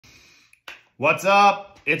What's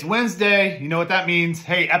up? It's Wednesday. You know what that means.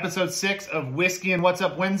 Hey, episode 6 of Whiskey and What's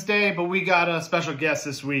Up Wednesday, but we got a special guest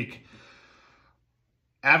this week.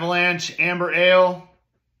 Avalanche Amber Ale.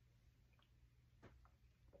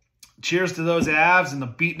 Cheers to those Avs and the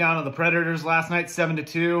beatdown of the Predators last night,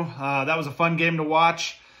 7-2. That was a fun game to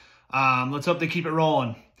watch. Let's hope they keep it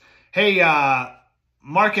rolling. Hey,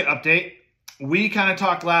 market update. We kind of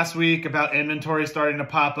talked last week about inventory starting to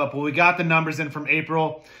pop up. Well, we got the numbers in from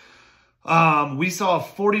April. We saw a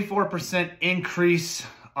 44% increase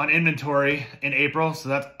on inventory in April, so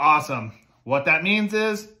that's awesome. What that means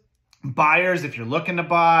is buyers, if you're looking to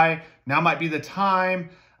buy, now might be the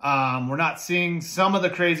time. We're not seeing some of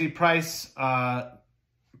the crazy price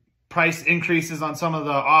increases on some of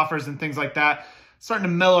the offers and things like that. Starting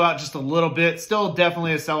to mellow out just a little bit. Still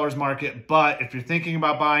definitely a seller's market, but if you're thinking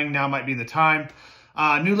about buying, now might be the time.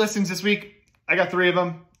 New listings this week. I got 3 of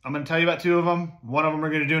them. I'm going to tell you about 2 of them. One of them we're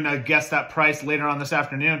going to do, and I'll guess that price later on this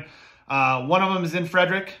afternoon. One of them is in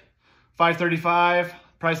Frederick, 535,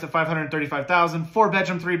 priced at $535,000,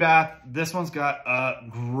 4-bedroom, 3-bath. This one's got a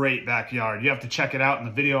great backyard. You have to check it out in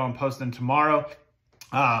the video I'm posting tomorrow.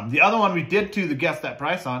 The other one we did to the guess that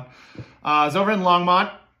price on is over in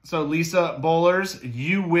Longmont. So Lisa Bowlers,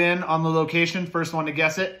 you win on the location. First one to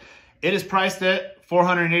guess it. It is priced at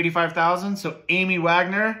 $485,000. So Amy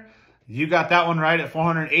Wagner, you got that one right at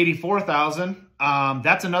 $484,000.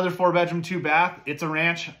 That's another 4-bedroom, 2-bath. It's a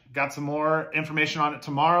ranch. Got some more information on it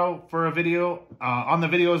tomorrow for a video, on the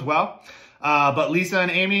video as well. But Lisa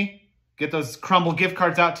and Amy, get those Crumbl gift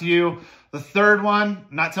cards out to you. The third one,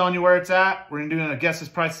 not telling you where it's at. We're gonna do a guess this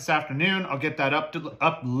price this afternoon. I'll get that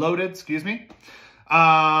uploaded, excuse me.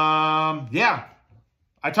 Yeah,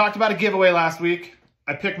 I talked about a giveaway last week.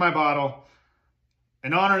 I picked my bottle.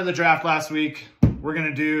 In honor of the draft last week, we're going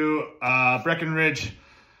to do Breckenridge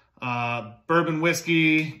bourbon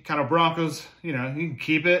whiskey, kind of Broncos. You know, you can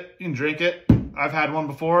keep it, you can drink it. I've had one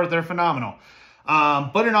before. They're phenomenal.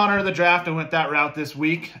 But in honor of the draft, I went that route this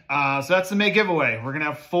week. So that's the May giveaway. We're going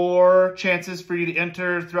to have 4 chances for you to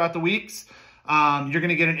enter throughout the weeks. You're going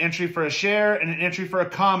to get an entry for a share and an entry for a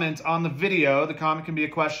comment on the video. The comment can be a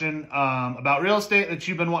question about real estate that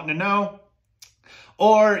you've been wanting to know.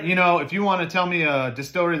 Or, you know, if you want to tell me a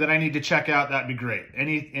distillery that I need to check out, that'd be great.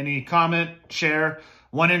 Any comment, share,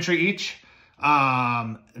 1 entry each.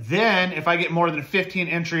 Then if I get more than 15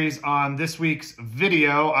 entries on this week's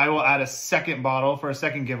video, I will add a second bottle for a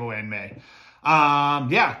second giveaway in May.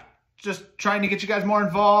 Yeah. Just trying to get you guys more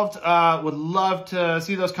involved. Would love to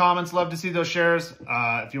see those comments, love to see those shares.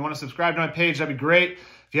 If you want to subscribe to my page, that'd be great.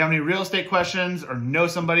 If you have any real estate questions or know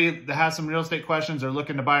somebody that has some real estate questions or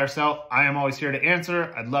looking to buy or sell, I am always here to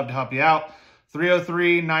answer. I'd love to help you out.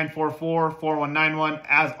 303-944-4191.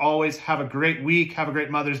 As always, have a great week. Have a great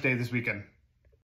Mother's Day this weekend.